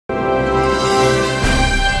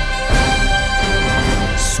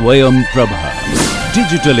Swayam Prabha.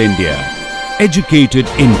 Digital India. Educated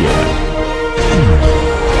India.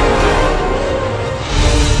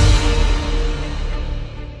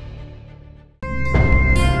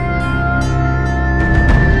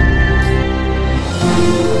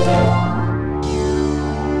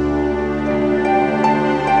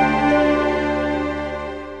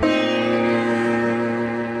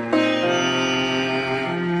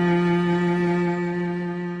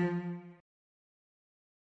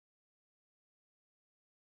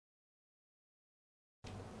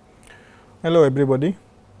 Hello everybody,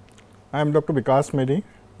 I am Dr. Vikas Medi.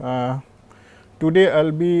 Today I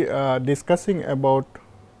will be discussing about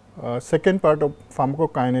second part of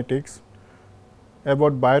pharmacokinetics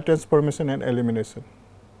about biotransformation and elimination.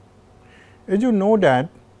 As you know that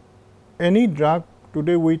any drug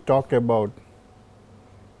today we talk about,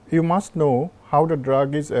 you must know how the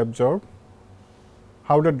drug is absorbed,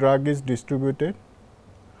 how the drug is distributed,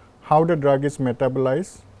 how the drug is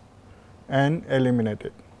metabolized and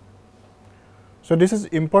eliminated. So, this is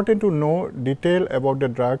important to know detail about the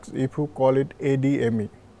drugs if you call it ADME.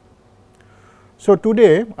 So,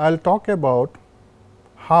 today I will talk about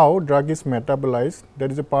how drug is metabolized,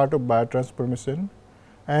 that is a part of biotransformation,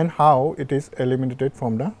 and how it is eliminated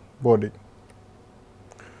from the body.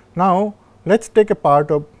 Now, let us take a part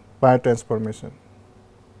of biotransformation.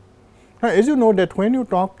 Now, as you know that when you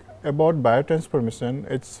talk about biotransformation,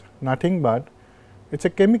 it is nothing but it is a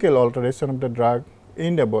chemical alteration of the drug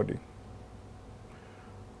in the body.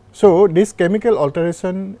 So, this chemical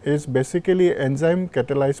alteration is basically enzyme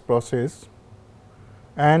catalyzed process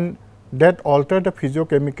and that alter the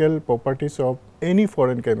physiochemical properties of any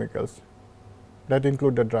foreign chemicals that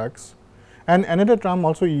include the drugs, and another term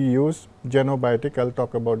also you use genobiotic, I will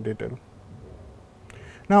talk about detail.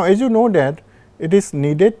 Now, as you know that it is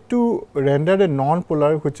needed to render a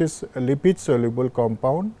non-polar which is a lipid soluble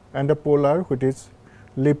compound and a polar which is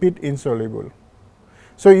lipid insoluble.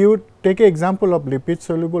 So, you take an example of lipid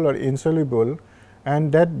soluble or insoluble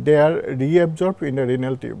and that they are reabsorbed in the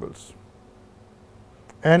renal tubules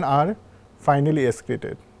and are finally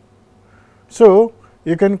excreted. So,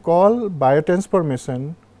 you can call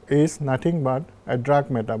biotransformation is nothing but a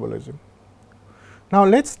drug metabolism. Now,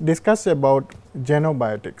 let us discuss about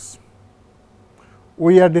genobiotics.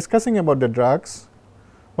 We are discussing about the drugs,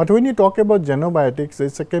 but when you talk about genobiotics, it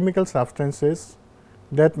is a chemical substances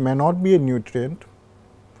that may not be a nutrient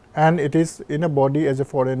and it is in a body as a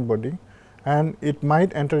foreign body and it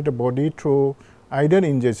might enter the body through either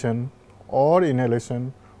ingestion or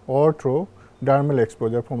inhalation or through dermal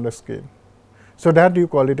exposure from the skin. So, that you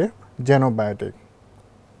call it a genobiotic.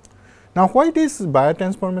 Now, why this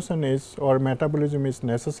biotransformation is or metabolism is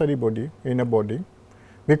necessary body in a body?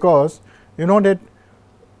 Because you know that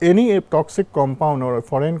any toxic compound or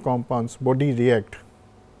foreign compounds body react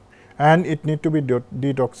and it need to be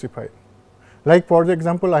detoxified. Like for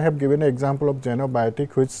example, I have given an example of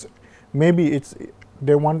genobiotic which maybe it's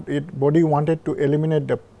they want it body wanted to eliminate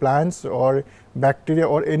the plants or bacteria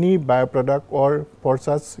or any bioproduct, or for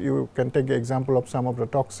such you can take the example of some of the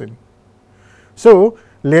toxin. So,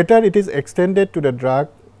 later it is extended to the drug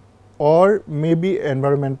or maybe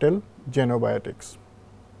environmental genobiotics.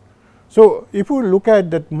 So, if you look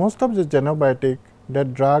at that most of the genobiotic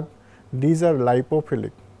that drug these are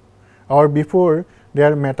lipophilic or before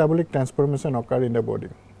their metabolic transformation occur in the body.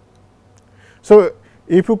 So,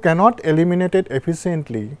 if you cannot eliminate it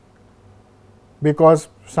efficiently because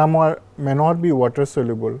some may not be water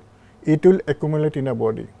soluble, it will accumulate in the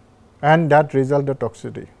body and that result the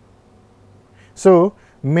toxicity. So,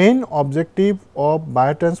 main objective of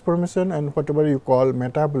biotransformation and whatever you call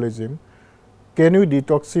metabolism, can you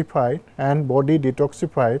detoxify and body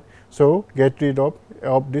detoxify, so get rid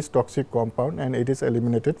of this toxic compound and it is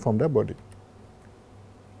eliminated from the body.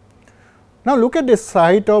 Now, look at the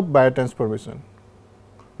site of biotransformation.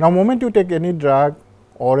 Now, moment you take any drug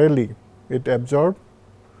orally, it absorbs,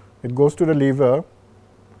 it goes to the liver,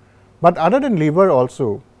 but other than liver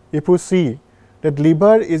also, if you see that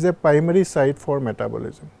liver is a primary site for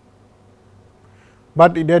metabolism,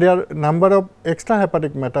 but there are number of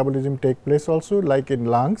extrahepatic metabolism take place also, like in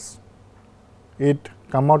lungs, it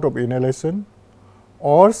come out of inhalation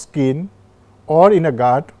or skin or in a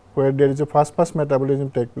gut where there is a fast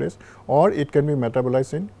metabolism take place, or it can be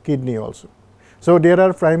metabolized in kidney also. So, there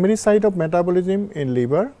are primary site of metabolism in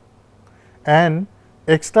liver and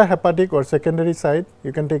extrahepatic or secondary site,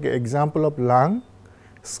 you can take an example of lung,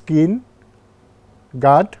 skin,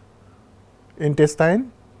 gut,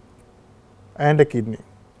 intestine and a kidney.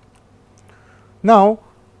 Now,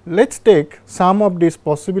 let us take some of this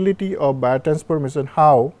possibility of biotransformation,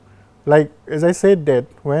 how like as I said that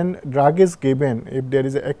when drug is given, if there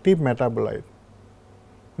is an active metabolite,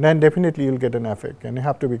 then definitely you will get an effect and you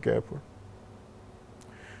have to be careful.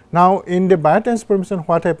 Now, in the biotransformation,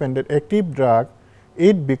 what happened that active drug,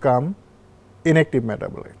 it become inactive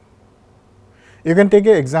metabolite. You can take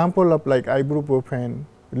an example of like ibuprofen,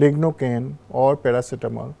 lignocaine or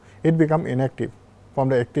paracetamol, it become inactive from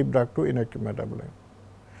the active drug to inactive metabolite.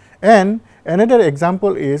 And another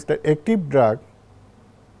example is that active drug,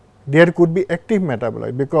 there could be active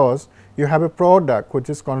metabolite, because you have a product which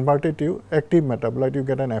is converted to active metabolite, you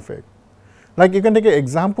get an effect. Like you can take an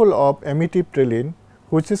example of amitriptyline,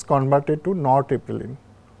 which is converted to nortriptyline,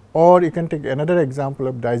 or you can take another example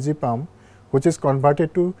of diazepam, which is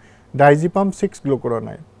converted to diazepam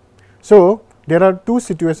 6-glucuronide. So, there are two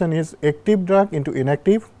situations, is active drug into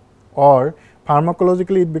inactive, or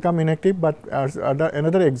pharmacologically it become inactive, but as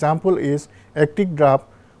another example is active drug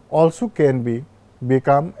also can be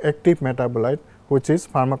become active metabolite, which is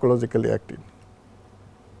pharmacologically active.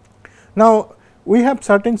 Now, we have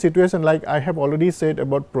certain situation like I have already said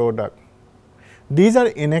about product. These are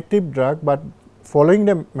inactive drug, but following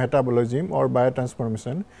the metabolism or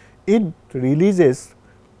biotransformation, it releases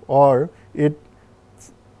or it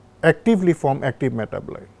actively form active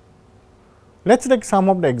metabolite. Let us take some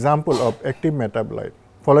of the example of active metabolite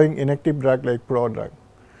following inactive drug like prodrug.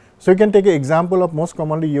 So, you can take an example of most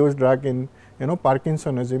commonly used drug in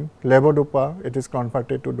Parkinsonism, levodopa, it is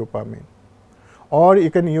converted to dopamine, or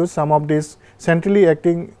you can use some of this centrally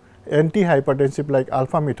acting antihypertensive like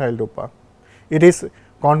alpha methyl dopa. It is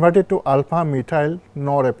converted to alpha methyl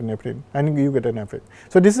norepinephrine and you get an effect.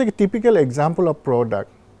 So, this is a typical example of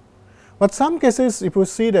product. But some cases, if you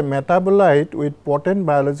see the metabolite with potent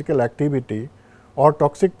biological activity or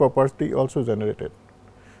toxic property also generated.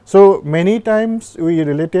 So, many times we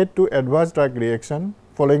relate it to adverse drug reaction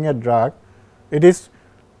following a drug. It is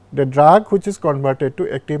the drug which is converted to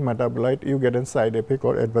active metabolite, you get a side effect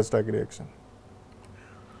or adverse drug reaction.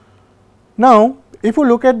 Now, if you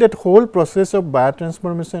look at that whole process of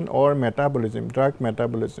biotransformation or metabolism, drug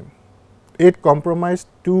metabolism, it compromised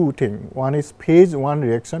two things. One is phase 1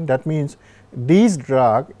 reaction, that means this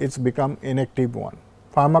drug is become inactive one,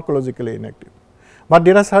 pharmacologically inactive. But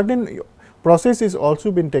there are certain processes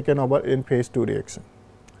also been taken over in phase 2 reaction.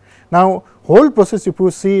 Now, whole process if you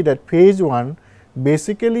see that phase 1,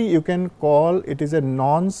 basically you can call it is a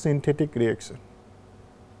non-synthetic reaction.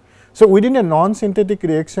 So, within a non-synthetic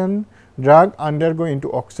reaction, drug undergo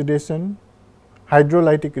into oxidation,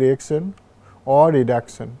 hydrolytic reaction or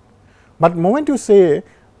reduction. But moment you say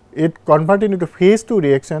it converted into phase 2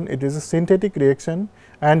 reaction, it is a synthetic reaction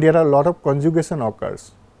and there are a lot of conjugation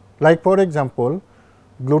occurs. Like for example,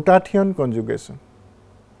 glutathione conjugation,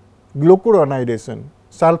 glucuronidation,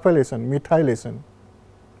 sulfylation, methylation,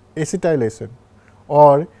 acetylation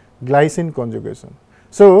or glycine conjugation.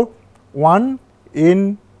 So, one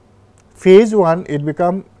in phase 1 it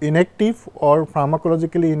become inactive or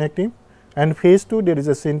pharmacologically inactive, and phase 2 there is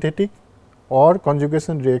a synthetic or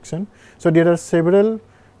conjugation reaction. So, there are several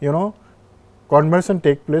conversion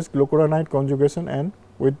take place, glucuronide conjugation and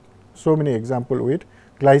with so many example with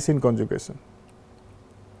glycine conjugation.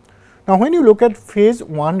 Now, when you look at phase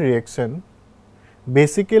 1 reaction,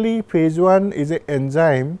 basically phase 1 is an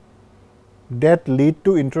enzyme that lead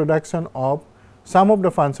to introduction of some of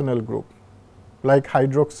the functional group like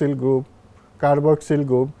hydroxyl group, carboxyl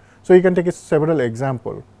group. So, you can take several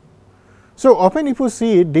example. So, often if you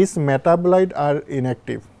see these metabolite are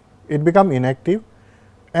inactive, it become inactive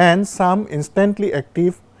and some instantly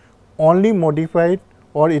active only modified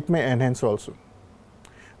or it may enhance also.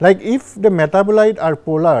 Like if the metabolite are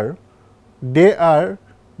polar, they are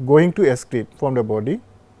going to excrete from the body,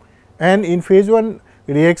 and in phase 1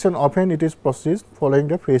 reaction often it is processed following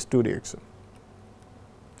the phase 2 reaction.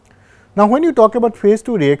 Now, when you talk about phase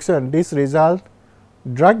 2 reaction, this result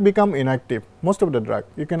drug become inactive, most of the drug.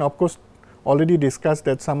 You can of course already discuss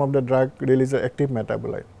that some of the drug release active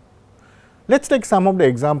metabolite. Let us take some of the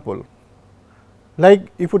example,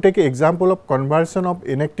 like if you take an example of conversion of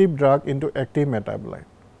inactive drug into active metabolite,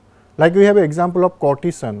 like we have an example of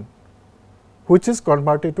cortisone which is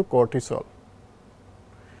converted to cortisol.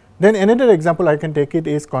 Then another example I can take it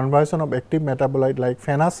is conversion of active metabolite like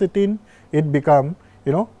phenacetin, it become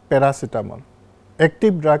paracetamol,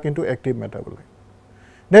 active drug into active metabolite.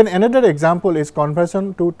 Then another example is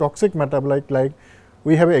conversion to toxic metabolite, like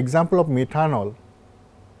we have an example of methanol,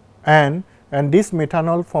 and this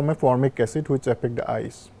methanol form a formic acid which affect the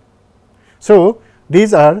eyes. So,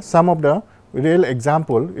 these are some of the real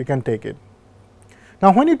example you can take it.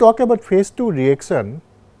 Now, when you talk about phase 2 reaction,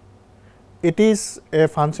 it is a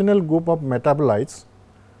functional group of metabolites.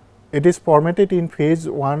 It is formatted in phase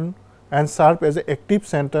 1 and serve as an active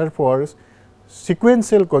center for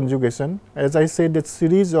sequential conjugation. As I said, that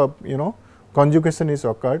series of conjugation is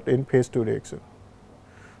occurred in phase 2 reaction.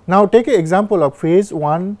 Now, take an example of phase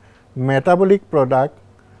 1 metabolic product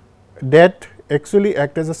that actually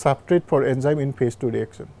act as a substrate for enzyme in phase 2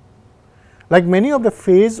 reaction. Like many of the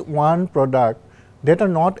phase 1 product that are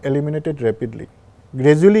not eliminated rapidly,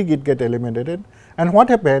 gradually it get eliminated, and what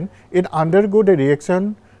happened, it undergo the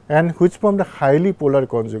reaction and which form the highly polar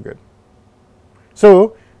conjugate.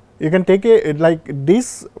 So, you can take a like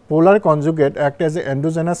this polar conjugate act as an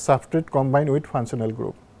endogenous substrate combined with functional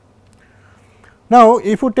group. Now,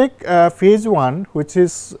 if you take phase 1, which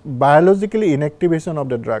is biologically inactivation of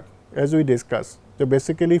the drug, as we discussed. So,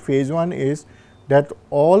 basically phase 1 is that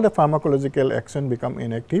all the pharmacological action become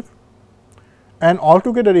inactive, and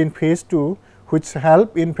altogether in phase 2, which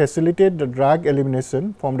help in facilitate the drug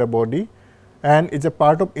elimination from the body, and is a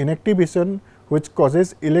part of inactivation which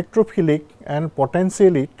causes electrophilic and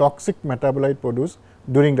potentially toxic metabolite produced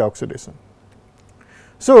during the oxidation.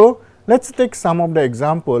 So, let us take some of the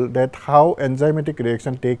example that how enzymatic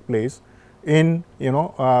reaction take place in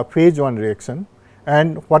phase 1 reaction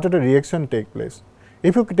and what are the reaction take place.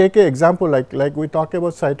 If you take an example like we talk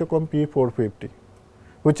about cytochrome P450,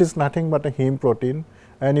 which is nothing but a heme protein,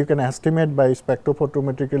 and you can estimate by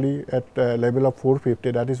spectrophotometrically at level of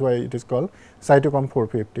 450, that is why it is called cytochrome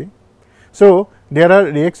 450. So, there are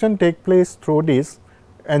reaction take place through this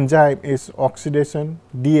enzyme is oxidation,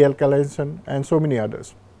 dealkylation and so many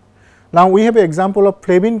others. Now, we have an example of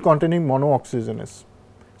flavin containing monooxygenase.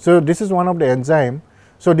 So, this is one of the enzyme.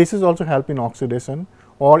 So, this is also help in oxidation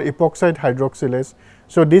or epoxide hydroxylase.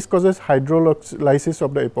 So, this causes hydrolysis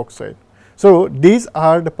of the epoxide. So, these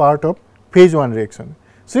are the part of phase 1 reaction.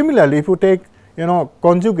 Similarly, if you take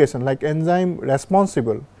conjugation like enzyme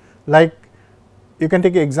responsible, like you can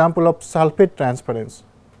take an example of sulfate transferase,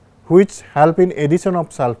 which help in addition of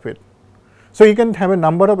sulfate. So, you can have a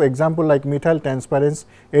number of example like methyl transferase,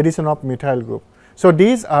 addition of methyl group. So,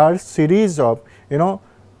 these are series of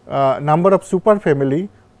number of superfamily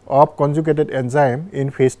of conjugated enzyme in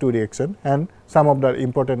phase 2 reaction, and some of the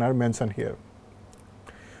important are mentioned here.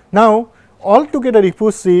 Now, altogether if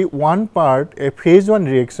you see one part a phase 1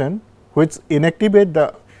 reaction which inactivate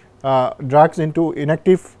the drugs into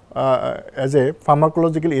inactive as a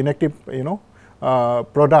pharmacologically inactive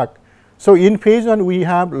product. So, in phase 1 we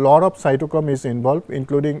have lot of cytochrome is involved,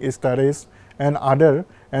 including esterase and other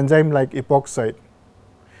enzyme like epoxide,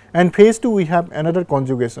 and phase 2 we have another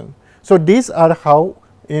conjugation. So, these are how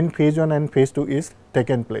in phase 1 and phase 2 is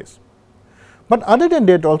taken place. But other than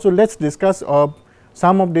that also let us discuss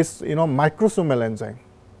some of this microsomal enzyme.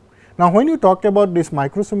 Now, when you talk about this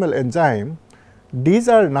microsomal enzyme, these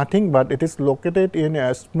are nothing but it is located in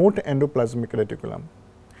a smooth endoplasmic reticulum,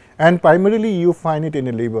 and primarily you find it in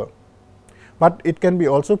the liver, but it can be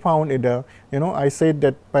also found in the I said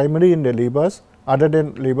that primary in the livers, other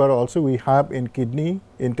than liver also we have in kidney,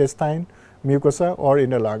 intestine, mucosa or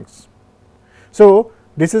in the lungs. So,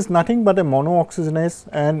 this is nothing but a monooxygenase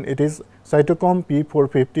and it is cytochrome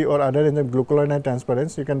P450 or other enzyme glucuronide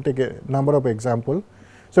transferase. You can take a number of example.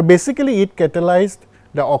 So, basically it catalyzed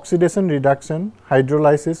the oxidation reduction,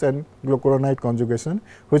 hydrolysis and glucuronide conjugation,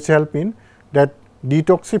 which help in that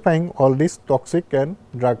detoxifying all this toxic and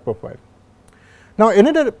drug profile. Now,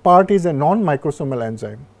 another part is a non-microsomal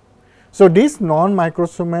enzyme. So, these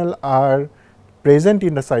non-microsomal are present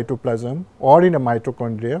in the cytoplasm or in the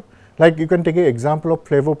mitochondria, like you can take an example of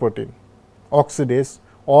flavoprotein, oxidase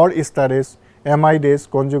or esterase, amidase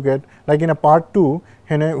conjugate, like in a part 2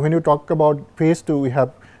 when you talk about phase 2 we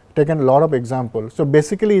have taken a lot of examples. So,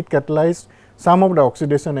 basically it catalyzed some of the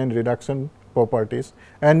oxidation and reduction properties,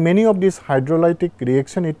 and many of these hydrolytic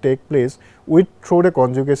reaction it take place with through the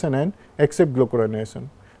conjugation and except glucuronation.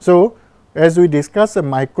 So, as we discuss a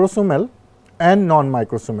microsomal and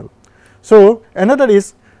non-microsomal. So, another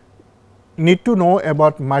is need to know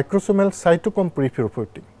about microsomal cytochrome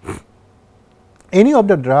P450. Any of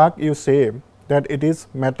the drug you say that it is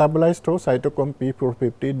metabolized through cytochrome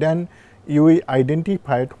P450, then you will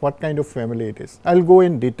identify what kind of family it is. I will go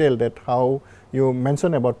in detail that how you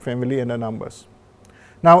mention about family and the numbers.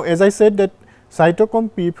 Now, as I said that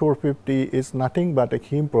cytochrome P450 is nothing but a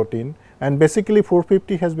heme protein, and basically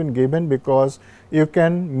 450 has been given because you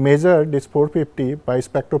can measure this 450 by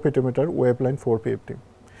spectrophotometer wavelength 450.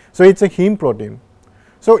 So, it is a heme protein.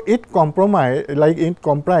 So, it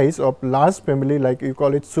comprise of large family, like you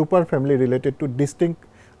call it super family related to distinct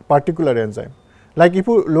particular enzyme. Like if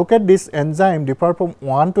you look at this enzyme differ from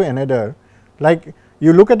one to another, like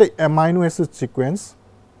you look at the amino acid sequence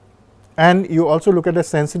and you also look at the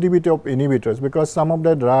sensitivity of inhibitors, because some of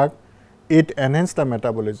the drug it enhances the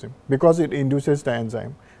metabolism because it induces the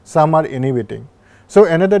enzyme, some are inhibiting. So,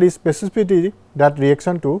 another is specificity, that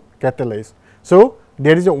reaction to catalyze. So,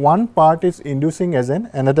 there is a one part is inducing agent,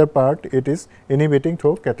 another part it is inhibiting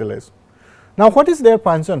through catalyze. Now, what is their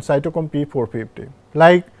function cytochrome P450?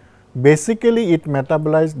 Like basically it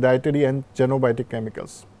metabolizes dietary and xenobiotic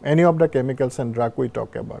chemicals, any of the chemicals and drug we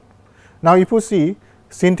talk about. Now, if you see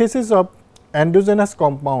synthesis of endogenous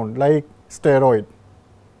compound like steroid,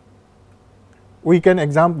 we can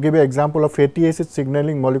give an example of fatty acid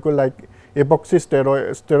signaling molecule like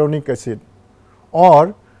epoxysteronic acid,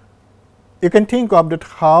 or you can think of that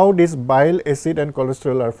how this bile acid and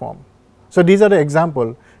cholesterol are formed. So, these are the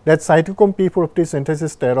example that cytochrome P450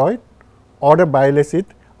 synthesis steroid or the bile acid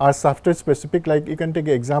are substrate specific, like you can take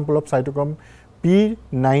an example of cytochrome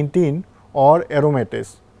P19 or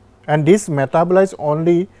aromatase, and this metabolize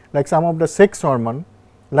only like some of the sex hormone,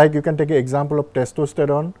 like you can take an example of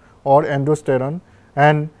testosterone or androsterone,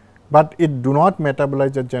 and but it do not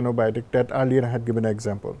metabolize the xenobiotic that earlier I had given an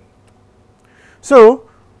example. So,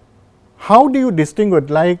 how do you distinguish,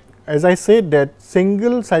 like as I said that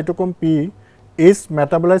single cytochrome P is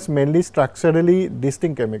metabolized mainly structurally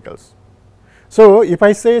distinct chemicals. So, if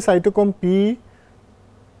I say cytochrome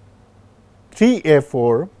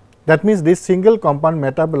P3A4, that means this single compound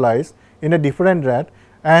metabolized in a different rat,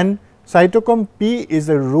 and cytochrome P is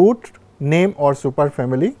a root name or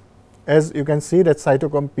superfamily, as you can see that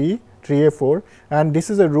cytochrome P3A4, and this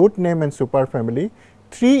is a root name and superfamily.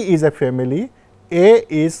 3 is a family, A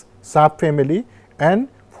is subfamily, and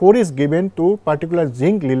 4 is given to particular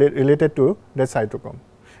zinc related to the cytochrome.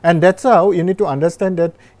 And that is how you need to understand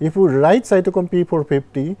that if you write cytochrome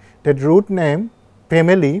P450, that root name,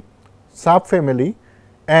 family, subfamily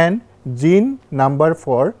and gene number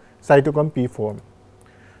for cytochrome P4.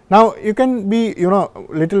 Now, you can be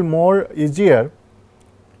little more easier.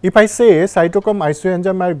 If I say cytochrome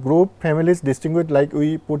isoenzyme are group families distinguished, like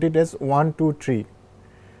we put it as 1, 2, 3,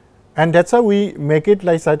 and that is how we make it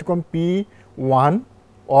like cytochrome P1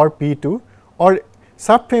 or P2, or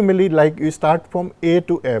subfamily like you start from A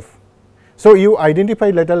to F. So, you identify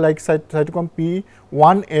letter like cytochrome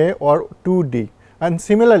P1A or 2D, and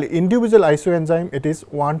similarly individual isoenzyme it is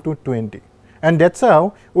 1 to 20, and that is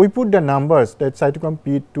how we put the numbers, that cytochrome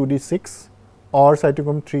P2D6 or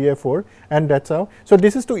cytochrome 3A4, and that is how. So,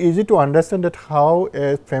 this is too easy to understand that how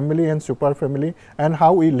a family and superfamily and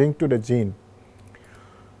how we link to the gene.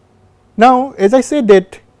 Now, as I said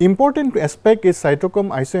that important aspect is cytochrome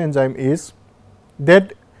isoenzyme is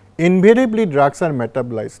that invariably drugs are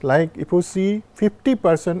metabolized, like if you see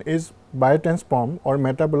 50% is biotransformed or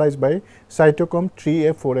metabolized by cytochrome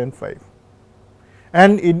 3A, 4 and 5.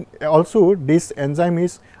 And in also this enzyme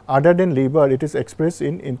is other than liver, it is expressed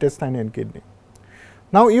in intestine and kidney.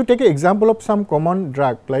 Now, you take an example of some common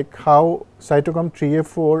drug like how cytochrome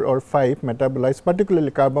 3A4 or 5 metabolized,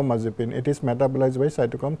 particularly carbamazepine, it is metabolized by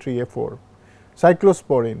cytochrome 3A4,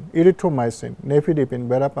 cyclosporin, erythromycin, nifedipine,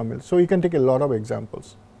 verapamil. So, you can take a lot of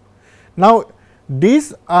examples. Now,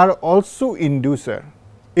 these are also inducer.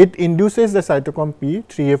 It induces the cytochrome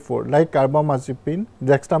P3A4 like carbamazepine,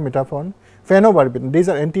 dextromethorphan, phenobarbital. These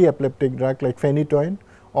are anti-epileptic drug like phenytoin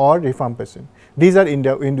or rifampicin. These are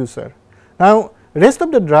inducer. Now, rest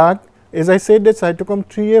of the drug, as I said that cytochrome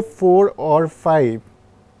 3A4 or 5,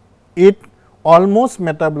 it almost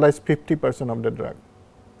metabolizes 50% of the drug.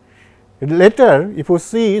 Later, if you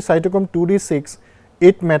see cytochrome 2D6,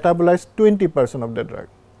 it metabolizes 20% of the drug.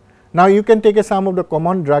 Now, you can take some of the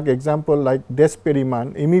common drug example like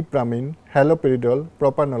desperimine, imipramine, haloperidol,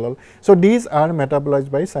 propranolol. So, these are metabolized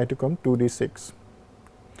by cytochrome 2D6.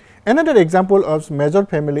 Another example of major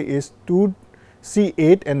family is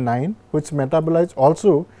 2C8 and 9, which metabolize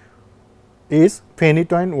also is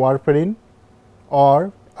phenytoin, warfarin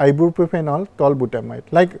or ibuprofen, tolbutamide.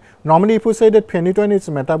 Like normally if you say that phenytoin is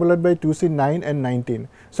metabolized by 2C9 and 19.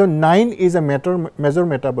 So, 9 is a major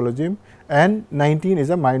metabolism and 19 is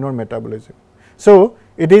a minor metabolism. So,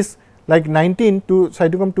 it is like 19 to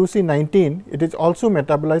cytochrome 2C19, it is also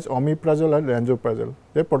metabolized omeprazole and lansoprazole,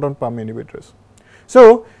 they are proton pump inhibitors.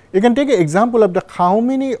 So, you can take an example of the how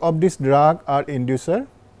many of this drug are inducer,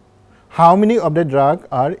 how many of the drug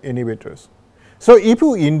are inhibitors. So, if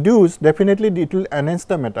you induce, definitely it will enhance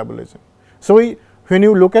the metabolism. So, when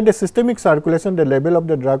you look at the systemic circulation, the level of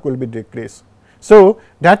the drug will be decreased. So,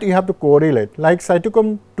 that you have to correlate, like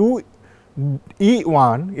cytochrome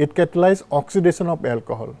 2E1, it catalyzes oxidation of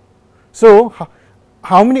alcohol. So,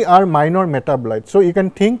 how many are minor metabolites? So, you can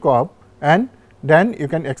think of and then you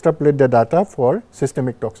can extrapolate the data for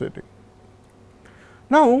systemic toxicity.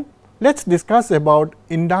 Now, let us discuss about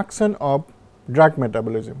induction of drug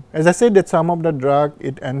metabolism. As I said that some of the drug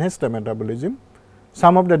it enhance the metabolism,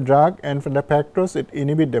 some of the drug and the factors it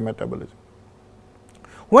inhibit the metabolism.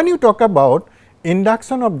 When you talk about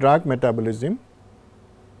induction of drug metabolism,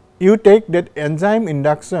 you take that enzyme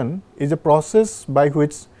induction is a process by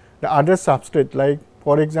which the other substrate, like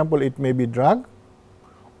for example, it may be drug,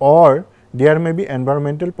 or there may be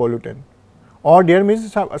environmental pollutant, or there may be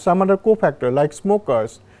some other cofactor like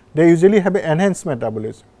smokers, they usually have an enhanced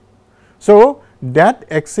metabolism. So, that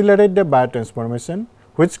accelerate the biotransformation,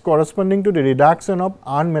 which corresponding to the reduction of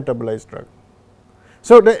unmetabolized drug.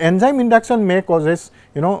 So, the enzyme induction may causes,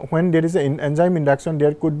 when there is an enzyme induction,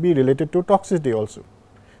 there could be related to toxicity also,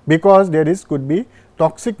 because there is could be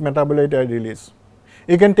toxic metabolite release.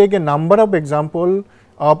 You can take a number of example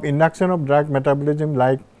of induction of drug metabolism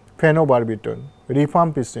like phenobarbital,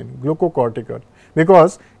 rifampicin, glucocorticoid,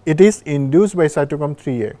 because it is induced by cytochrome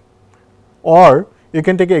 3A. Or you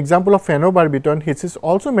can take an example of phenobarbital, which is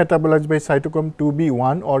also metabolized by cytochrome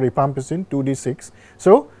 2B1 or rifampicin 2D6.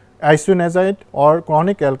 So, isoniazide or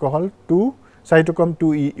chronic alcohol to cytochrome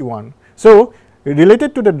 2E1. So,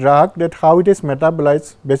 related to the drug, that how it is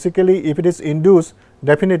metabolized, basically if it is induced,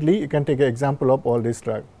 definitely you can take an example of all this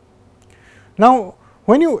drug. Now,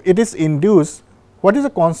 when it is induced, what is the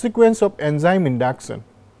consequence of enzyme induction?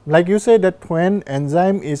 Like you say that when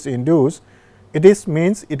enzyme is induced, it is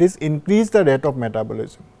means it is increase the rate of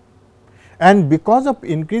metabolism, and because of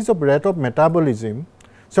increase of rate of metabolism,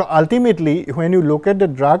 so ultimately when you look at the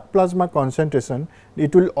drug plasma concentration,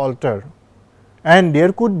 it will alter, and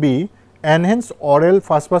there could be enhanced oral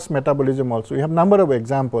fast metabolism also. You have number of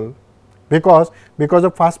example, because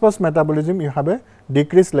of fast metabolism you have a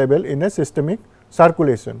decreased level in a systemic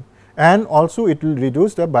circulation, and also it will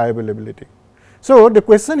reduce the bioavailability. So, the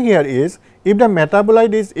question here is, if the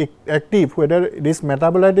metabolite is active, whether this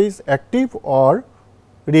metabolite is active or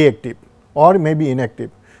reactive or maybe inactive.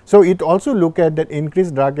 So, it also look at that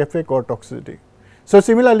increased drug effect or toxicity. So,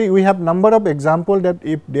 similarly, we have number of example that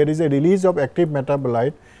if there is a release of active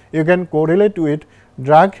metabolite, you can correlate with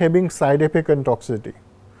drug having side effect and toxicity.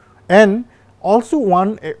 And also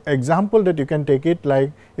one example that you can take it,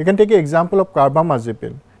 like you can take an example of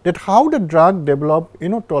carbamazepine, that how the drug develop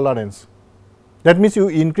tolerance. That means you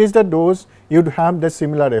increase the dose, you would have the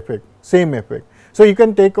similar effect, same effect. So, you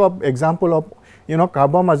can take up example of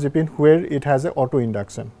carbamazepine where it has a auto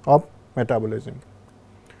induction of metabolism.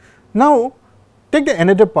 Now, take the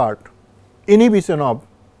another part, inhibition of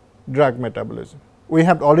drug metabolism. We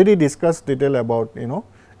have already discussed detail about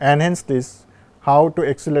enhance this, how to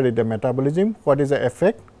accelerate the metabolism, what is the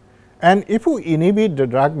effect, and if you inhibit the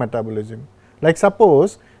drug metabolism, like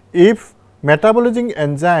suppose if metabolizing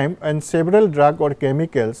enzyme and several drug or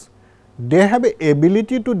chemicals, they have a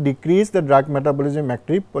ability to decrease the drug metabolism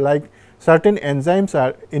active, like certain enzymes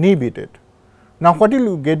are inhibited. Now, what will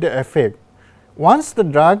you get the effect? Once the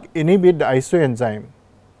drug inhibit the isoenzyme,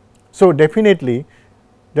 so definitely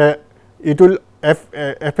it will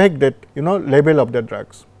affect that level of the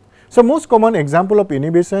drugs. So, most common example of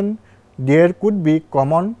inhibition, there could be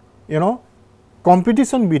common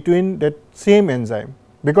competition between that same enzyme,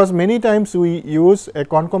 because many times we use a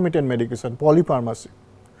concomitant medication, polypharmacy.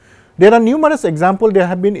 There are numerous examples, there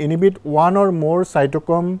have been inhibit one or more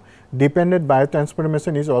cytochrome dependent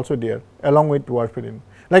biotransformation is also there along with warfarin.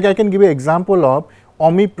 Like I can give you example of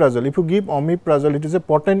omeprazole. If you give omeprazole, it is a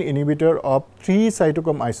potent inhibitor of 3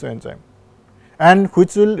 cytochrome isoenzyme, and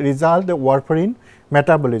which will result the warfarin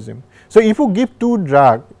metabolism. So, if you give 2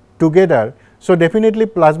 drugs together, so definitely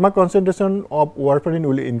plasma concentration of warfarin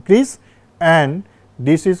will increase, and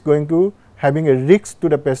this is going to having a risk to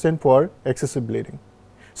the patient for excessive bleeding.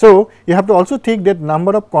 So, you have to also think that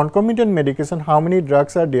number of concomitant medication, how many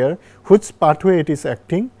drugs are there, which pathway it is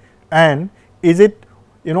acting, and is it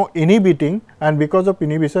inhibiting, and because of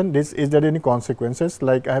inhibition is there any consequences,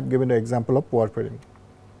 like I have given the example of warfarin.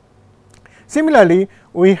 Similarly,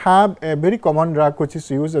 we have a very common drug which is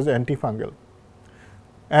used as antifungal,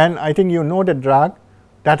 and I think the drug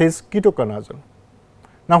that is ketoconazole.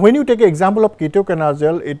 Now, when you take an example of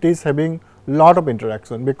ketoconazole, it is having lot of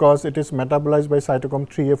interaction, because it is metabolized by cytochrome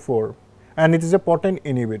 3A4, and it is a potent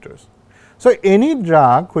inhibitor. So, any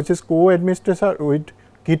drug which is co-administered with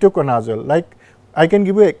ketoconazole, like I can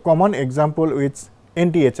give you a common example with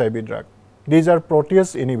anti-HIV drug, these are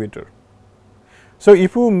protease inhibitor. So,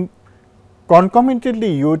 if you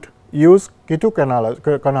concomitantly use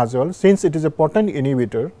ketoconazole, since it is a potent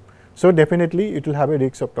inhibitor, so definitely it will have a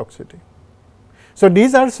risk of toxicity. So,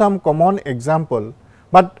 these are some common example,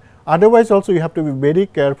 but otherwise also you have to be very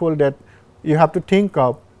careful that you have to think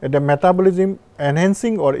of the metabolism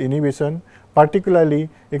enhancing or inhibition. Particularly,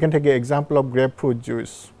 you can take an example of grapefruit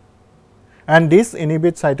juice. and this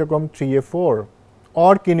inhibits cytochrome 3A4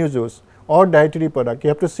 or kinase or dietary product. You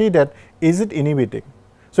have to see that is it inhibiting.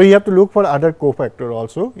 So, you have to look for other cofactor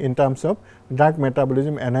also in terms of drug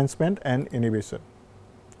metabolism enhancement and inhibition.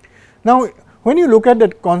 Now, when you look at the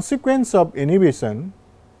consequence of inhibition,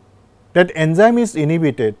 that enzyme is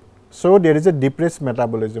inhibited, so there is a depressed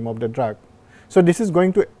metabolism of the drug. So, this is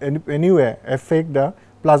going to anyway affect the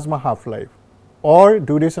plasma half life or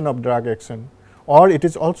duration of drug action, or it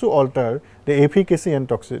is also alter the efficacy and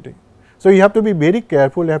toxicity. So, you have to be very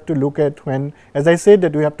careful, you have to look at when, as I said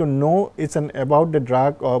that we have to know it is about the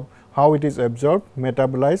drug of how it is absorbed,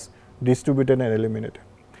 metabolized, distributed and eliminated.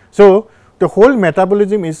 So, the whole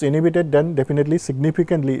metabolism is inhibited, then definitely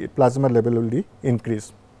significantly plasma level will be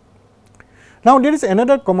increased. Now, there is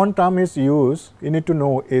another common term is used, you need to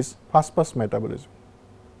know is fast pass metabolism.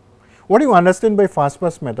 What do you understand by fast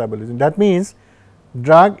pass metabolism? That means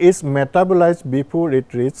drug is metabolized before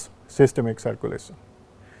it reaches systemic circulation.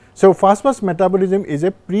 So, fast pass metabolism is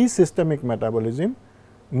a pre-systemic metabolism,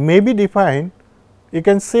 may be defined, you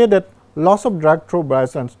can say that loss of drug through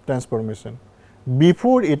biotransformation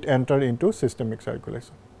before it enter into systemic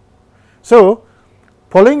circulation. So,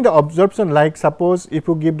 following the absorption, like suppose if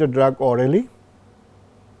you give the drug orally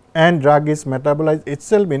and drug is metabolized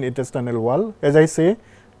itself in intestinal wall, as I say,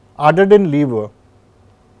 other than liver,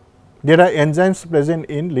 there are enzymes present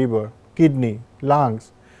in liver, kidney,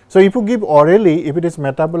 lungs. So, if you give orally, if it is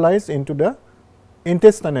metabolized into the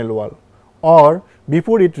intestinal wall or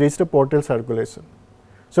before it reaches the portal circulation.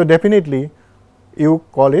 So, definitely you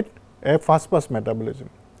call it a fast pass metabolism.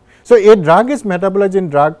 So, a drug is metabolized in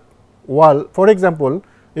drug wall, for example,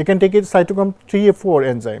 you can take a cytochrome 3A4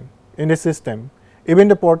 enzyme in the system, even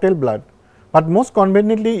the portal blood, but most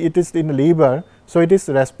conveniently it is in the liver. So, it is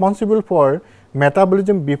responsible for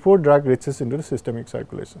metabolism before drug reaches into the systemic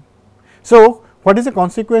circulation. So, what is the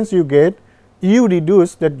consequence you get? You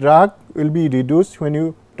reduce, the drug will be reduced when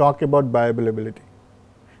you talk about bioavailability.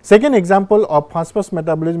 Second example of fast pass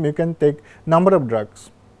metabolism, you can take number of drugs.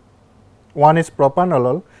 One is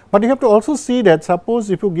propranolol, but you have to also see that suppose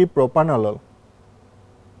if you give propranolol,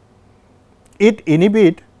 it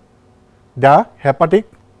inhibit the hepatic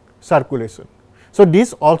circulation. So,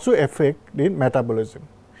 this also affect the metabolism.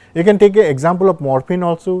 You can take an example of morphine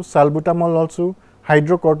also, salbutamol also,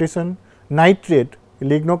 hydrocortisone, nitrate,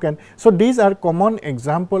 lignocaine. So, these are common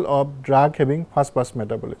example of drug having fast pass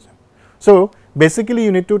metabolism. So, basically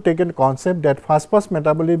you need to take a concept that fast pass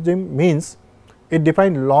metabolism means it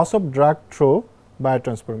defines loss of drug through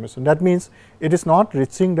biotransformation. That means, it is not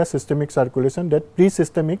reaching the systemic circulation, that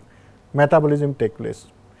pre-systemic metabolism take place.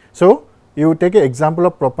 So, you take an example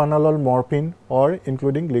of propranolol, morphine or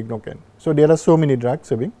including lignocaine. So, there are so many drugs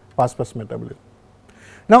having fast pass metabolism.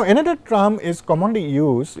 Now, another term is commonly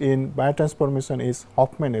used in biotransformation is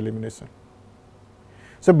Hoffman elimination.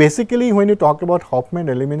 So, basically when you talk about Hoffman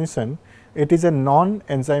elimination, it is a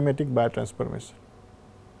non-enzymatic biotransformation.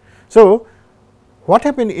 So, what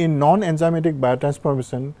happens in non-enzymatic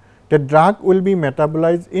biotransformation? The drug will be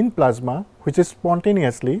metabolized in plasma, which is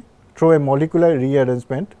spontaneously through a molecular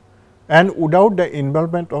rearrangement and without the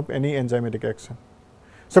involvement of any enzymatic action.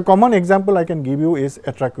 So, common example I can give you is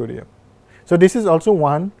atracurium. So, this is also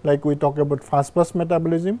one, like we talk about fast pass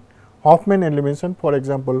metabolism, Hoffman elimination, for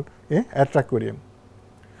example, a atracurium.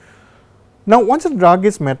 Now, once a drug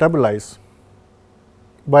is metabolized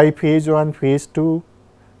by phase 1, phase 2,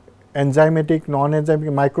 enzymatic, non-enzymatic,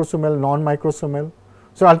 microsomal, non-microsomal.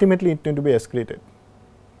 So, ultimately it need to be excreted,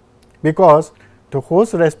 because the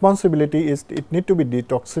host responsibility is it need to be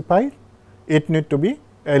detoxified, it need to be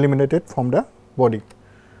eliminated from the body.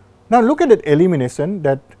 Now, look at that elimination,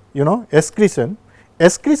 that excretion.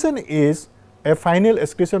 Excretion is a final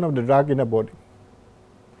excretion of the drug in a body.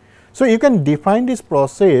 So, you can define this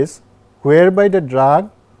process whereby the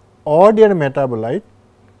drug or their metabolite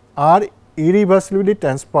are irreversibly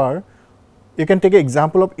transferred. You can take an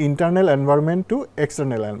example of internal environment to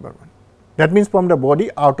external environment, that means from the body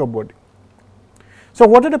out of body. So,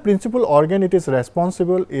 what are the principal organ it is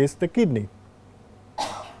responsible is the kidney.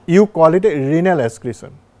 You call it a renal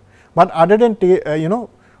excretion, but other than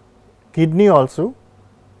kidney also,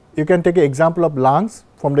 you can take an example of lungs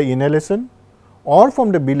from the inhalation or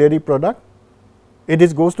from the biliary product. It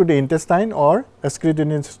is goes to the intestine or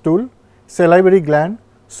excreted in stool, salivary gland,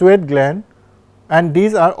 sweat gland, and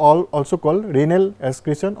these are all also called renal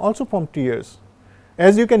excretion, also from tears.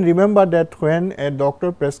 As you can remember that when a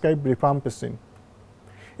doctor prescribes rifampicin,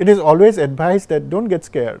 it is always advised that do not get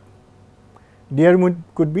scared. There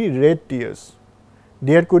could be red tears,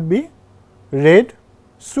 there could be red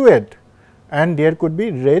sweat, and there could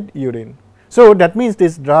be red urine. So, that means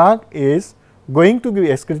this drug is going to be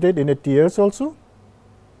excreted in a tears also,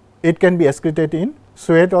 it can be excreted in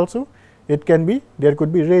sweat also, it can be, there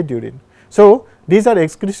could be red urine. So, these are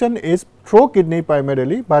excretion is through kidney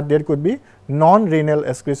primarily, but there could be non-renal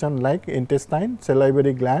excretion like intestine,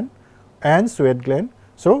 salivary gland and sweat gland.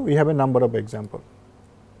 So, we have a number of examples.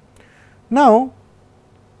 Now,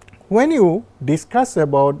 when you discuss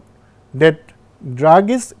about that drug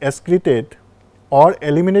is excreted or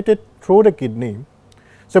eliminated through the kidney.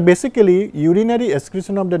 So, basically urinary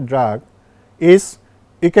excretion of the drug is,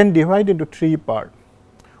 you can divide into three parts.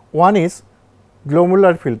 One is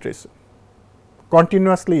glomerular filtration,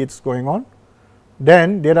 continuously it is going on.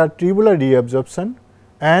 Then there are tubular reabsorption,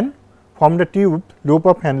 and from the tube loop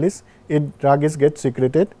of Henle's, it drug is get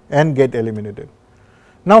secreted and get eliminated.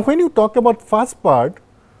 Now, when you talk about first part,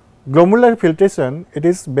 glomerular filtration, it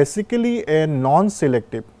is basically a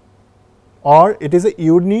non-selective or it is a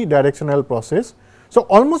unidirectional process. So,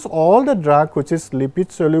 almost all the drug which is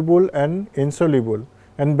lipid soluble and insoluble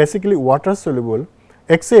and basically water soluble,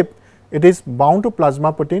 except it is bound to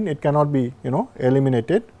plasma protein, it cannot be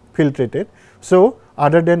eliminated, filtrated. So,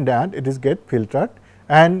 other than that it is get filtered,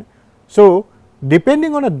 and so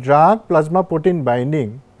depending on a drug plasma protein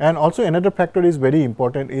binding, and also another factor is very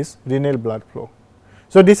important is renal blood flow.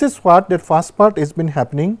 So, this is what the first part has been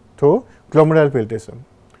happening through glomerular filtration.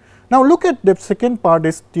 Now, look at the second part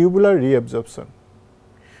is tubular reabsorption.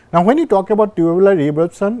 Now, when you talk about tubular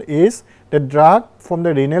reabsorption is the drug from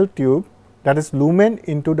the renal tube that is lumen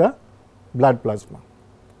into the blood plasma.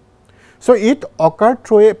 So, it occurred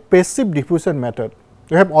through a passive diffusion method.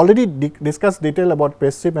 We have already discussed detail about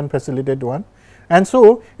passive and facilitated one, and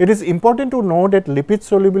so it is important to know that lipid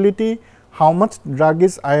solubility, how much drug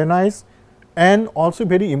is ionized, and also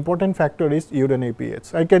very important factor is urinary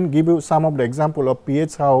pH. I can give you some of the example of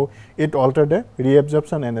pH, how it altered the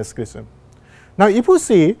reabsorption and excretion. Now, if you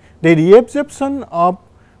see the reabsorption of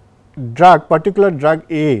drug, particular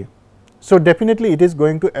drug A, so definitely it is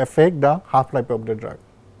going to affect the half life of the drug.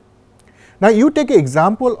 Now, you take an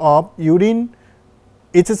example of urine,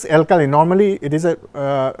 it is alkaline, normally it is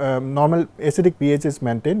a normal acidic pH is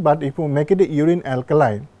maintained, but if you make it a urine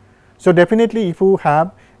alkaline, so definitely if you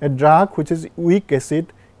have a drug which is weak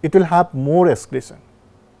acid, it will have more excretion.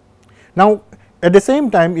 Now, at the same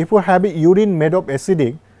time if you have a urine made of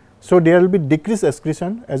acidic, so there will be decreased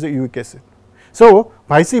excretion as a weak acid. So,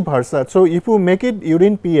 vice versa. So, if you make it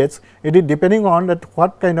urine pH, it is depending on that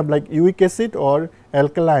what kind of like uric acid or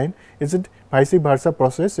alkaline, is it vice versa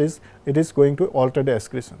process is, it is going to alter the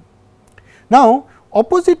excretion. Now,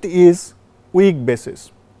 opposite is weak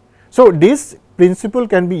bases. So, this principle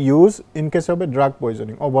can be used in case of a drug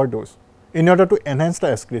poisoning, overdose, in order to enhance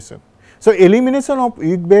the excretion. So, elimination of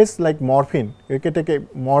weak base like morphine, you can take a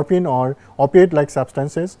morphine or opiate like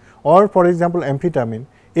substances, or for example, amphetamine,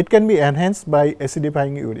 it can be enhanced by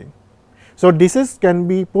acidifying urine. So, this is can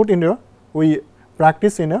be put in a, we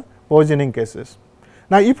practice in a poisoning cases.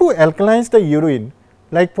 Now, if you alkalinize the urine,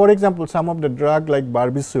 like for example, some of the drug like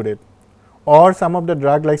barbiturate or some of the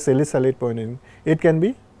drug like salicylate poisoning, it can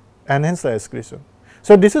be enhance the excretion.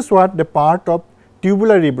 So, this is what the part of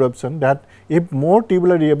tubular reabsorption, that if more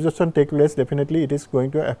tubular reabsorption take place, definitely it is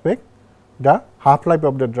going to affect the half life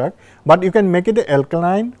of the drug, but you can make it a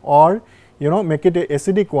alkaline or make it a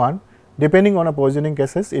acidic one, depending on a poisoning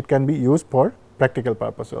cases, it can be used for practical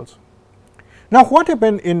purpose also. Now, what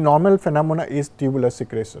happen in normal phenomena is tubular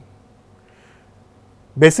secretion.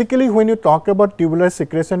 Basically, when you talk about tubular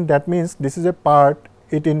secretion, that means this is a part,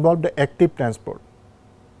 it involves the active transport.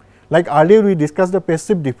 Like earlier we discussed the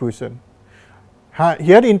passive diffusion.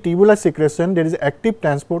 Here in tubular secretion, there is active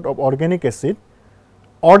transport of organic acid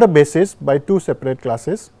or the bases by two separate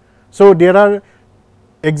classes. So, there are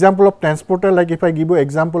example of transporter, like if I give you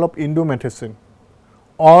example of indomethacin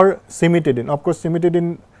or cimetidine. Of course,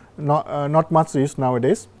 cimetidine not much used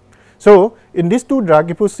nowadays. So, in these two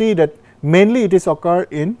drugs, if you see that mainly it is occur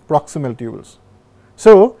in proximal tubules.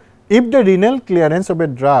 So, if the renal clearance of a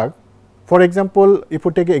drug, for example, if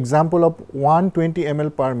you take an example of 120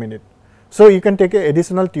 ml per minute, so you can take a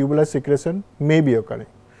additional tubular secretion may be occurring.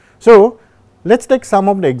 So, let us take some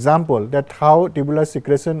of the example that how tubular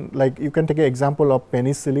secretion, like you can take an example of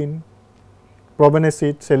penicillin,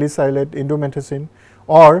 probenecid, salicylate, indomethacin,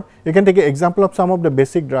 or you can take an example of some of the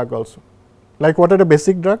basic drug also. Like what are the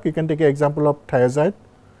basic drug? You can take an example of thiazide,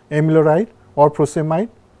 amiloride or furosemide,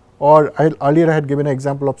 or earlier I had given an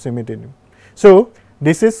example of cimetidine. So,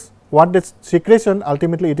 this is what the secretion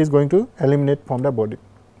ultimately it is going to eliminate from the body.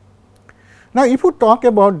 Now, if you talk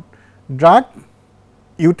about drug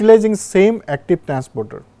utilizing same active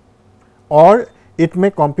transporter, or it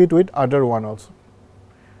may compete with other one also.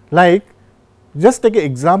 Like just take an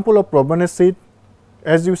example of probenecid.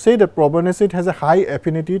 As you say that probenecid has a high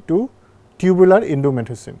affinity to tubular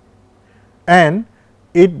indomethacin, and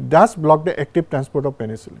it does block the active transport of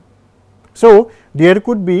penicillin. So, there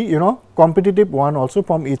could be competitive one also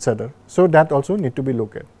from each other. So, that also need to be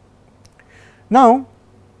looked at. Now,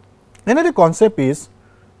 another concept is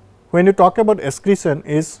when you talk about excretion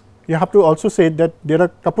is you have to also say that there are a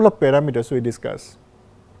couple of parameters we discuss.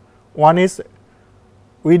 One is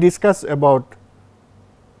we discuss about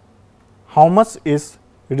how much is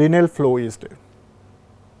renal flow is there,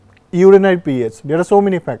 urinary pH, there are so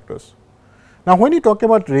many factors. Now, when you talk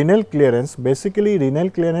about renal clearance, basically renal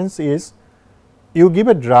clearance is you give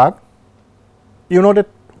a drug, you know that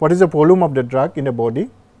what is the volume of the drug in the body,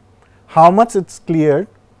 how much it is cleared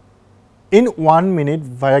in 1 minute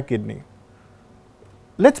via kidney.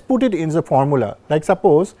 Let us put it in the formula, like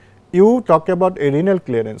suppose you talk about a renal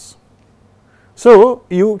clearance. So,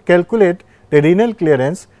 you calculate the renal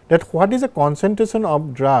clearance, that what is the concentration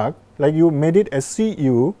of drug, like you made it as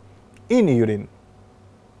Cu in urine,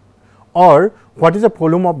 or what is the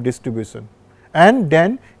volume of distribution, and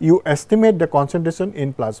then you estimate the concentration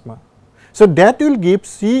in plasma. So, that will give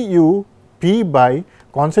Cup by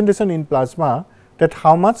concentration in plasma, that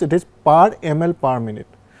how much it is per ml per minute.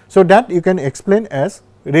 So, that you can explain as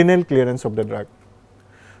renal clearance of the drug.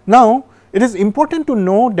 Now, it is important to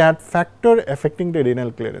know that factor affecting the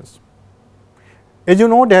renal clearance. As you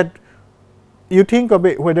know that you think of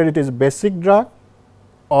it whether it is basic drug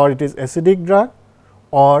or it is acidic drug,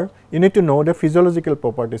 or you need to know the physiological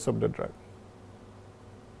properties of the drug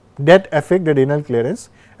that affect the renal clearance,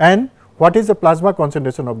 and what is the plasma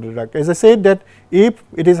concentration of the drug. As I said that if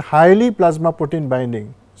it is highly plasma protein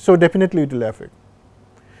binding, so definitely it will affect.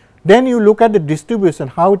 Then you look at the distribution,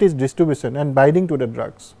 how it is distribution and binding to the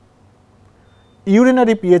drugs.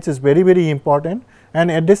 Urinary pH is very, very important,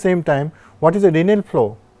 and at the same time what is the renal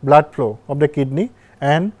flow, blood flow of the kidney,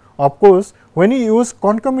 and of course, when you use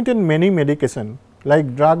concomitant many medication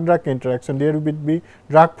like drug-drug interaction, there will be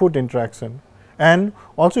drug-food interaction, and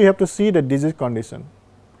also you have to see the disease condition.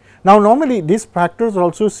 Now, normally these factors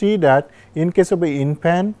also see that in case of a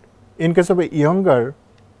infant, in case of a younger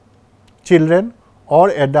children or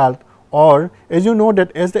adult, or as you know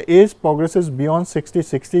that as the age progresses beyond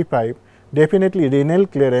 60-65, definitely renal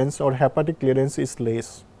clearance or hepatic clearance is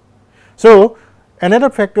less. So,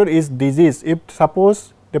 another factor is disease. If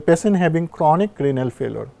suppose the patient having chronic renal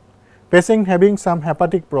failure, patient having some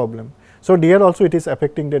hepatic problem, so there also it is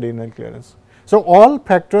affecting the renal clearance. So, all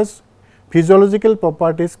factors, physiological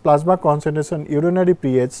properties, plasma concentration, urinary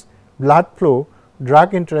pH, blood flow,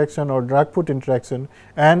 drug interaction or drug food interaction,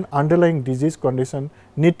 and underlying disease condition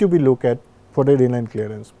need to be looked at for the renal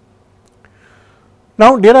clearance.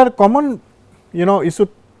 Now, there are common, you should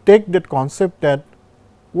take that concept that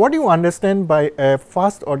what you understand by a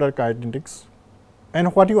first order kinetics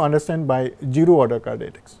and what you understand by zero order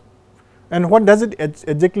kinetics, and what does it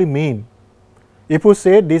exactly mean if you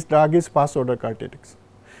say this drug is first order kinetics.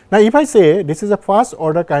 Now, if I say this is a first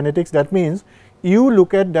order kinetics, that means you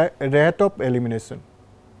look at the rate of elimination,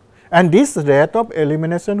 and this rate of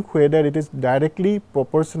elimination whether it is directly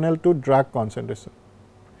proportional to drug concentration.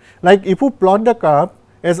 Like if you plot the curve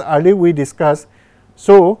as earlier we discussed,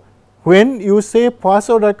 so when you say first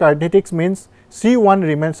order kinetics means C1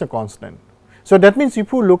 remains a constant. So, that means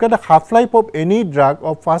if you look at the half life of any drug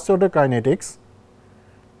of first order kinetics,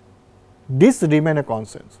 this remain a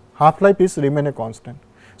constant, half life is remain a constant.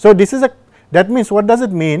 So, this is a, that means what does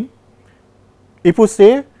it mean? If you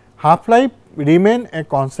say half life remain a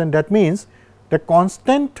constant, that means the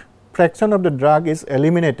constant fraction of the drug is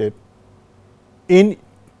eliminated in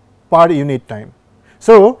per unit time.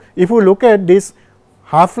 So, if you look at this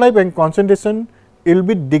half life and concentration, it will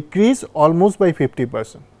be decreased almost by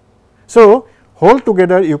 50%. So, whole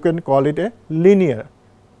together you can call it a linear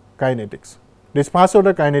kinetics. This first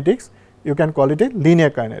order kinetics you can call it a linear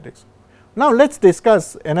kinetics. Now, let us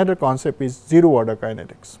discuss another concept is zero order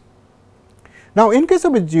kinetics. Now, in case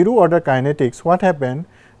of a zero order kinetics, what happened?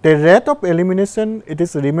 The rate of elimination it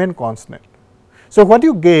is remain constant. So, what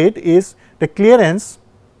you get is the clearance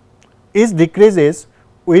is decreases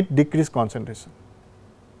with decreased concentration.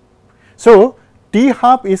 So, T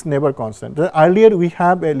half is never constant. The earlier we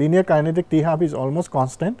have a linear kinetic, T half is almost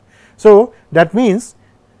constant. So, that means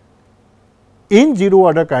in zero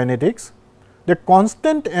order kinetics, the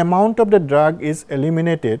constant amount of the drug is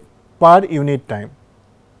eliminated per unit time.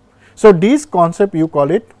 So, this concept you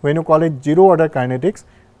call it, when you call it zero order kinetics,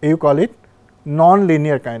 you call it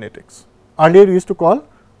non-linear kinetics. Earlier we used to call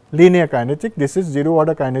linear kinetics, this is zero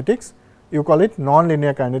order kinetics, you call it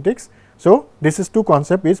non-linear kinetics. So, this is two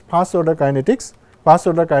concept is first order kinetics first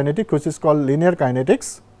order kinetics which is called linear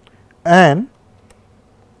kinetics, and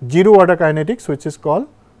zero order kinetics which is called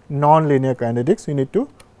non-linear kinetics. You need to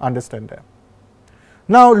understand that.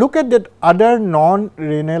 Now, look at that other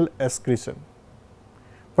non-renal excretion.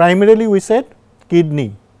 Primarily we said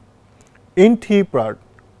kidney, in three part,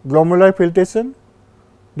 glomerular filtration,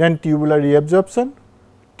 then tubular reabsorption,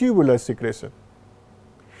 tubular secretion.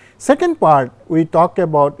 Second part we talk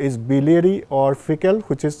about is biliary or fecal,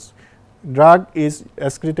 which is drug is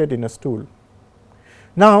excreted in a stool.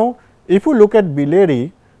 Now, if you look at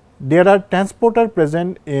biliary, there are transporter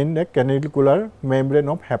present in the canalicular membrane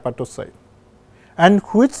of hepatocyte, and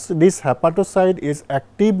which this hepatocyte is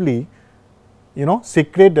actively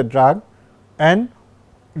secrete the drug and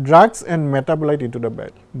drugs and metabolite into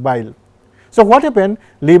the bile. So, what happened?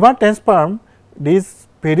 Liver transform these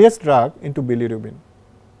various drug into bilirubin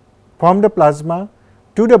from the plasma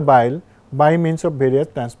to the bile by means of various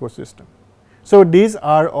transport system. So, these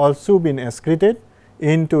are also been excreted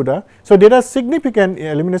into the. So, there are significant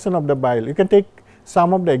elimination of the bile. You can take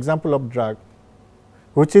some of the example of drug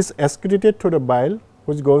which is excreted through the bile,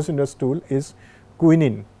 which goes in the stool, is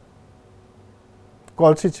quinine,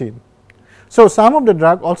 colchicine. So, some of the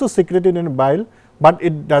drug also secreted in the bile, but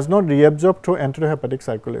it does not reabsorb through enterohepatic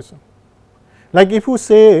circulation. Like if you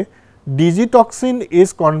say digitoxin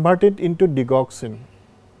is converted into digoxin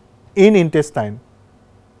in intestine,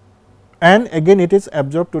 and again it is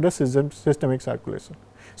absorbed to the systemic circulation.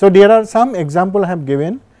 So, there are some example I have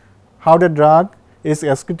given how the drug is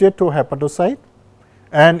excreted to hepatocyte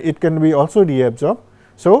and it can be also reabsorbed.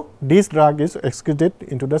 So, this drug is excreted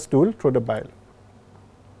into the stool through the bile.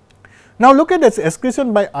 Now, look at this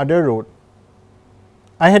excretion by other route.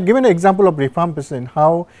 I had given an example of rifampicin,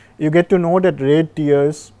 how you get to know that red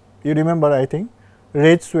tears, you remember I think,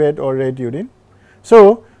 red sweat or red urine.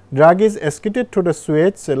 So, drug is excreted through the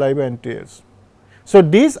sweat, saliva and tears. So,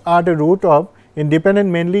 these are the route of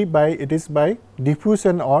independent mainly by it is by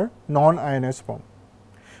diffusion or non-ionized form.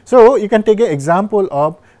 So, you can take an example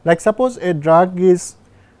of like suppose a drug is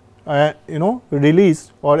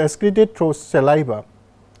released or excreted through saliva.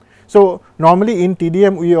 So, normally in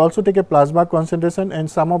TDM we also take a plasma concentration, and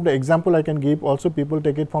some of the example I can give also people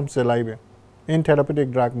take it from saliva in therapeutic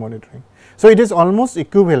drug monitoring. So, it is almost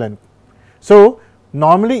equivalent. So,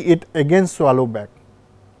 normally it again swallow back.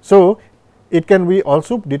 So, it can be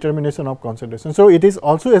also determination of concentration. So, it is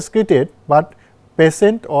also excreted, but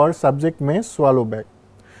patient or subject may swallow back.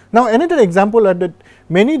 Now, another example are that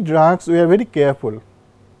many drugs we are very careful.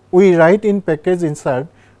 We write in package insert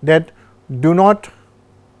that do not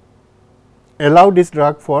allow this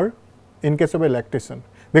drug for in case of a lactation,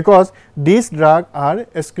 because these drugs are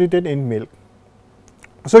excreted in milk.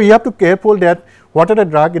 So, you have to careful that what are the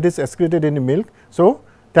drug it is excreted in the milk. So,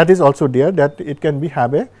 that is also there that it can be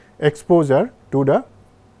have a exposure to the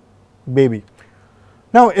baby.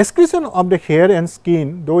 Now, excretion of the hair and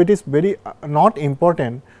skin, though it is very not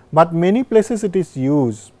important, but many places it is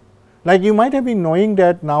used. Like you might have been knowing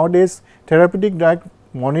that nowadays therapeutic drug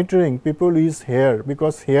monitoring people use hair,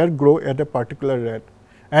 because hair grow at a particular rate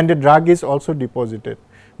and the drug is also deposited.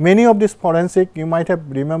 Many of this forensic you might have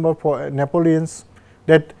remember for Napoleon's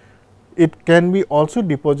that it can be also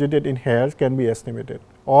deposited in hairs, can be estimated,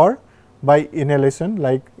 or by inhalation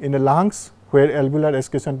like in the lungs where alveolar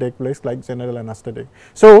excretion take place like general anesthetic.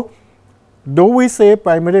 So, though we say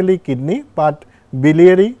primarily kidney, but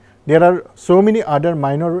biliary there are so many other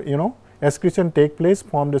minor excretion take place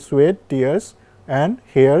from the sweat, tears and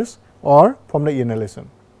hairs or from the inhalation.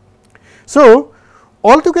 So,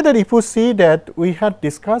 altogether if you see that we had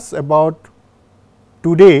discussed about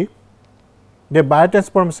today the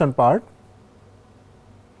biotransformation part.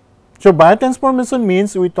 So, biotransformation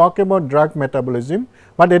means we talk about drug metabolism,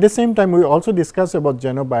 but at the same time we also discuss about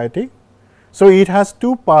xenobiotic. So, it has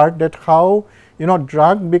two parts, that how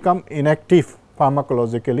drug become inactive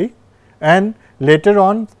pharmacologically, and later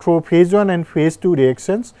on through phase 1 and phase 2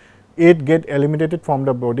 reactions it get eliminated from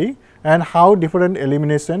the body, and how different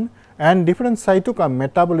elimination and different cytochrome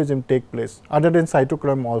metabolism take place other than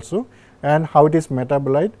cytochrome also, and how it is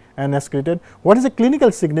metabolized and excreted. What is the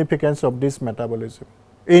clinical significance of this metabolism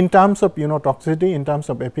in terms of toxicity, in terms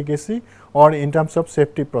of efficacy or in terms of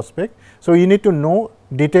safety prospect. So, you need to know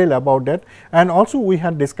detail about that, and also we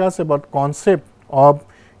had discussed about concept of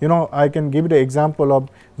I can give the example of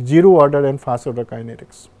zero order and first order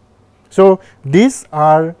kinetics. So, these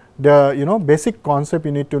are the basic concept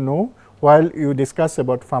you need to know while you discuss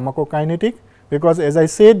about pharmacokinetic, because as I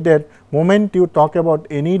said that moment you talk about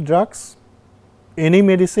any drugs, any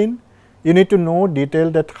medicine, you need to know detail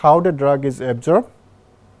that how the drug is absorbed,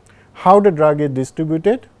 how the drug is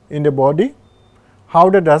distributed in the body, how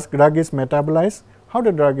the drug is metabolized, how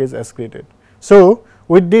the drug is excreted. So,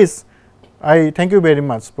 with this I thank you very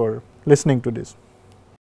much for listening to this.